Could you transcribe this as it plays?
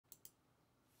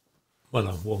Well,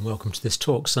 a warm welcome to this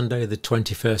talk, Sunday the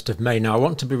 21st of May. Now, I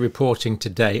want to be reporting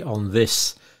today on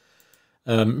this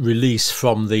release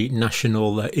from the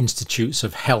National Institutes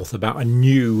of Health about a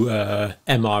new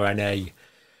mRNA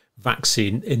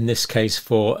vaccine, in this case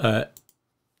for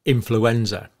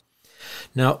influenza.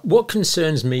 Now, what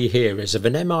concerns me here is if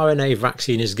an mRNA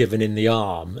vaccine is given in the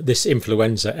arm, this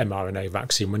influenza mRNA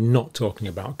vaccine, we're not talking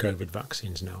about COVID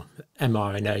vaccines now,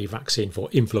 mRNA vaccine for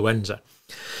influenza.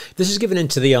 If this is given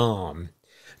into the arm,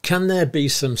 can there be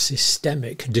some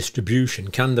systemic distribution?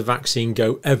 Can the vaccine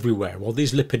go everywhere? Well,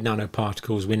 these lipid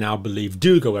nanoparticles we now believe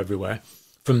do go everywhere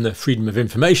from the Freedom of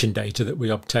Information data that we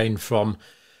obtained from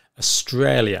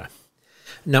Australia.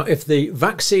 Now, if the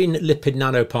vaccine lipid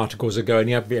nanoparticles are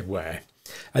going everywhere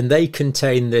and they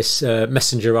contain this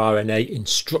messenger RNA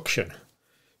instruction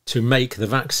to make the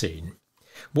vaccine,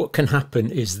 what can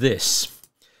happen is this.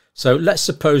 So let's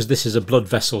suppose this is a blood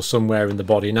vessel somewhere in the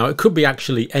body. Now, it could be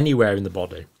actually anywhere in the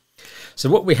body. So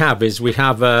what we have is we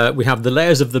have the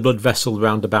layers of the blood vessel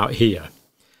around about here,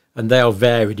 and they'll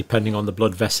vary depending on the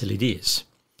blood vessel it is.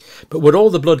 But what all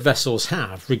the blood vessels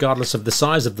have, regardless of the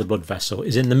size of the blood vessel,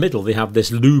 is in the middle they have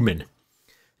this lumen,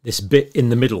 this bit in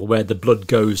the middle where the blood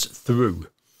goes through.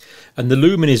 And the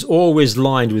lumen is always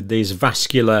lined with these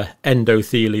vascular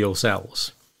endothelial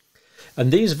cells.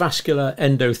 And these vascular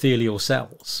endothelial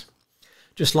cells,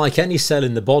 just like any cell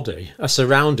in the body, are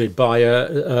surrounded by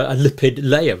a lipid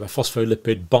layer, a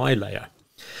phospholipid bilayer.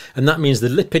 And that means the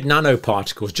lipid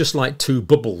nanoparticles, just like two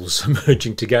bubbles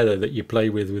merging together that you play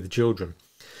with children,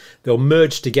 they'll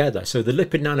merge together. So the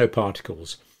lipid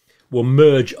nanoparticles will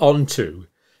merge onto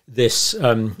this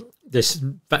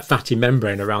fatty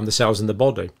membrane around the cells in the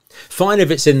body. Fine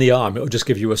if it's in the arm, it'll just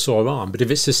give you a sore arm. But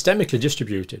if it's systemically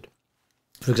distributed,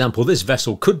 for example, this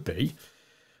vessel could be,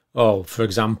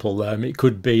 it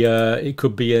could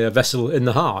be a vessel in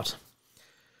the heart,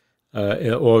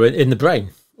 or in the brain,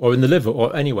 or in the liver,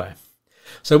 or anywhere.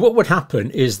 So what would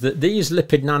happen is that these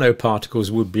lipid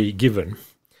nanoparticles would be given,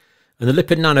 and the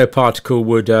lipid nanoparticle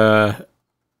would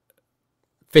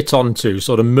fit onto,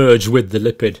 sort of merge with the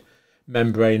lipid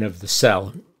membrane of the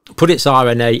cell, put its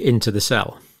RNA into the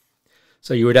cell.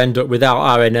 So you would end up without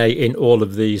RNA in all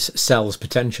of these cells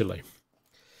potentially.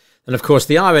 And of course,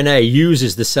 the RNA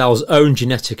uses the cell's own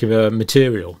genetic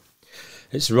material,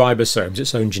 its ribosomes,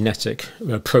 its own genetic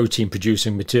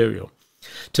protein-producing material,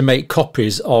 to make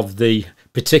copies of the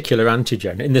particular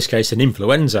antigen, in this case an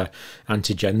influenza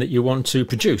antigen that you want to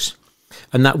produce.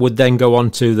 And that would then go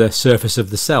onto the surface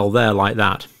of the cell there like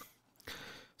that.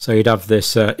 So you'd have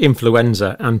this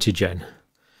influenza antigen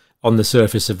on the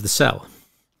surface of the cell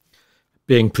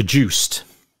being produced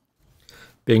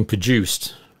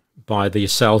by the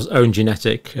cell's own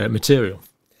genetic material.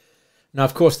 Now,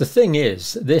 of course, the thing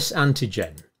is, this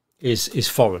antigen is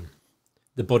foreign.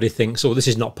 The body thinks, oh, this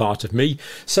is not part of me,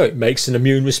 so it makes an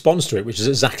immune response to it, which is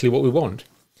exactly what we want.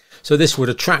 So this would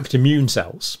attract immune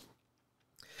cells,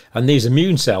 and these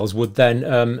immune cells would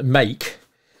then make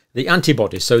the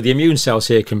antibodies. So the immune cells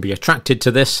here can be attracted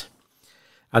to this,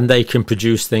 and they can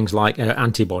produce things like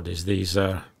antibodies, these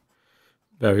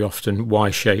very often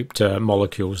Y-shaped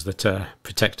molecules that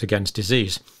protect against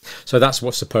disease. So that's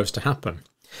what's supposed to happen.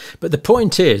 But the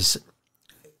point is,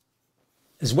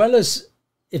 as well as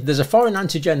if there's a foreign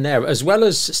antigen there, as well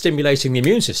as stimulating the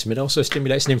immune system, it also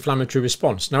stimulates an inflammatory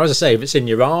response. Now, as I say, if it's in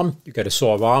your arm, you get a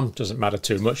sore arm, doesn't matter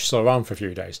too much, sore arm for a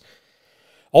few days.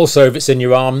 Also, if it's in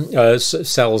your arm,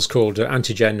 cells called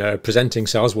antigen presenting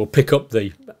cells will pick up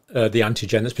the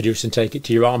antigen that's produced and take it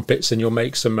to your armpits, and you'll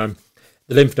make some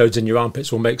the lymph nodes in your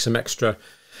armpits will make some extra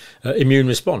immune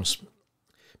response.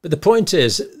 But the point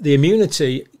is, the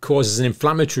immunity causes an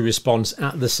inflammatory response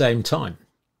at the same time.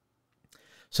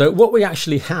 So what we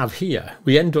actually have here,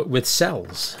 we end up with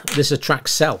cells. This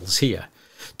attracts cells here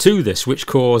to this, which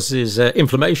causes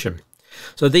inflammation.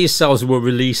 So these cells will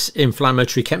release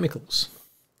inflammatory chemicals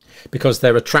because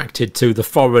they're attracted to the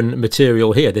foreign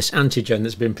material here, this antigen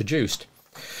that's been produced.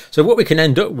 So what we can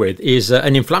end up with is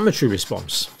an inflammatory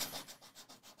response.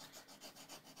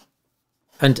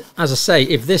 And as I say,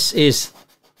 if this is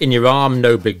in your arm,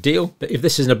 no big deal. But if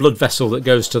this is in a blood vessel that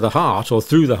goes to the heart or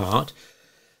through the heart,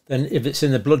 then if it's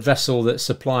in the blood vessel that's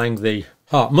supplying the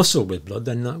heart muscle with blood,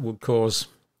 then that would cause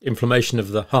inflammation of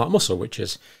the heart muscle, which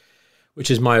is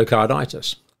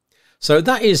myocarditis. So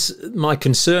that is my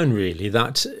concern, really,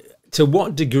 that to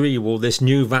what degree will this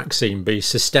new vaccine be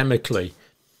systemically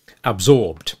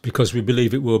absorbed? Because we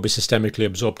believe it will be systemically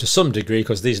absorbed to some degree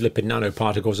because these lipid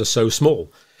nanoparticles are so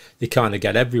small. They kind of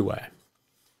get everywhere.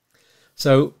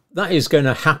 So that is going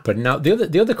to happen. Now,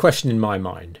 the other question in my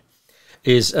mind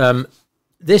is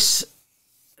this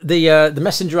the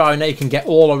messenger RNA can get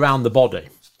all around the body,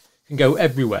 can go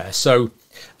everywhere. So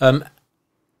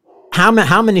how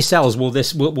many cells will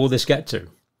this get to?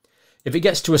 If it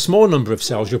gets to a small number of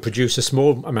cells, you'll produce a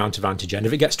small amount of antigen.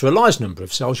 If it gets to a large number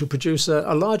of cells, you'll produce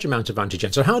a large amount of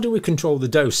antigen. So how do we control the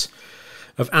dose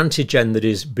of antigen that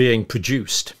is being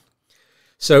produced?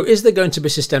 So is there going to be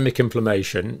systemic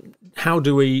inflammation? How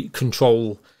do we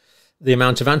control the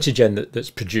amount of antigen that's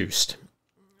produced?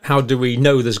 How do we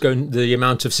know the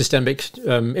amount of systemic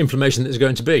inflammation that there's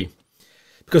going to be?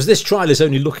 Because this trial is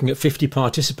only looking at 50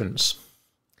 participants.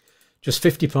 Just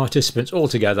 50 participants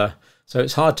altogether. So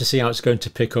it's hard to see how it's going to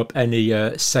pick up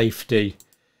any safety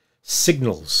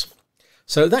signals.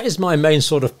 So that is my main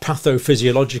sort of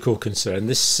pathophysiological concern.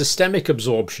 This systemic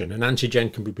absorption, an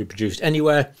antigen can be produced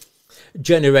anywhere,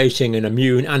 generating an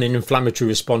immune and an inflammatory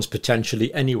response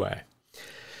potentially anywhere.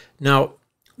 Now,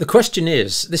 the question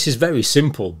is, this is very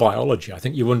simple biology. I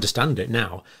think you understand it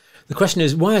now. The question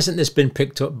is, why hasn't this been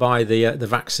picked up by the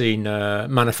vaccine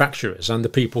manufacturers and the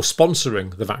people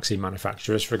sponsoring the vaccine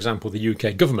manufacturers? For example, the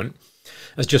UK government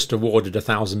has just awarded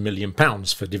 £1,000 million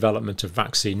for development of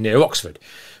vaccine near Oxford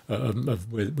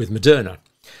with Moderna.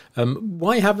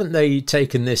 Why haven't they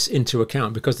taken this into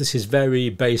account? Because this is very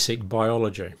basic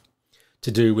biology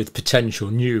to do with potential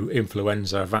new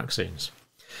influenza vaccines.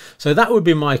 So that would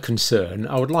be my concern.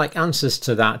 I would like answers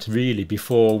to that really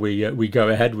before we go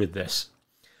ahead with this.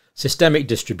 Systemic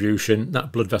distribution,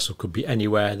 that blood vessel could be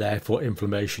anywhere, therefore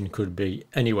inflammation could be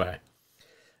anywhere.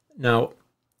 Now,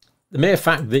 the mere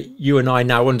fact that you and I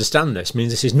now understand this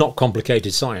means this is not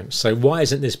complicated science. So why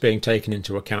isn't this being taken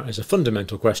into account as a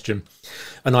fundamental question?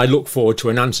 And I look forward to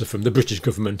an answer from the British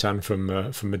government and from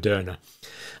Moderna.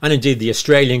 And indeed, the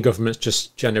Australian government's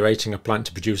just generating a plant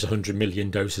to produce 100 million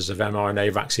doses of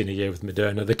mRNA vaccine a year with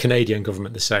Moderna. The Canadian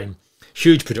government the same.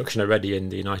 Huge production already in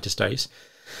the United States.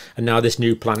 And now this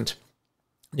new plant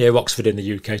near Oxford in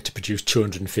the UK to produce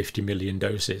 250 million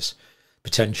doses,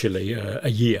 potentially a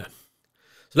year.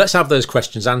 So let's have those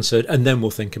questions answered and then we'll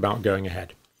think about going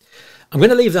ahead. I'm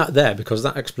going to leave that there because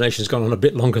that explanation has gone on a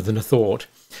bit longer than I thought.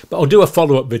 But I'll do a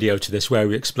follow-up video to this where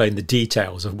we explain the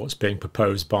details of what's being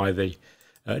proposed by the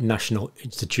National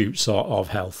Institutes of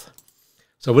Health.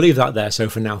 So we'll leave that there. So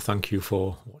for now, thank you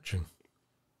for watching.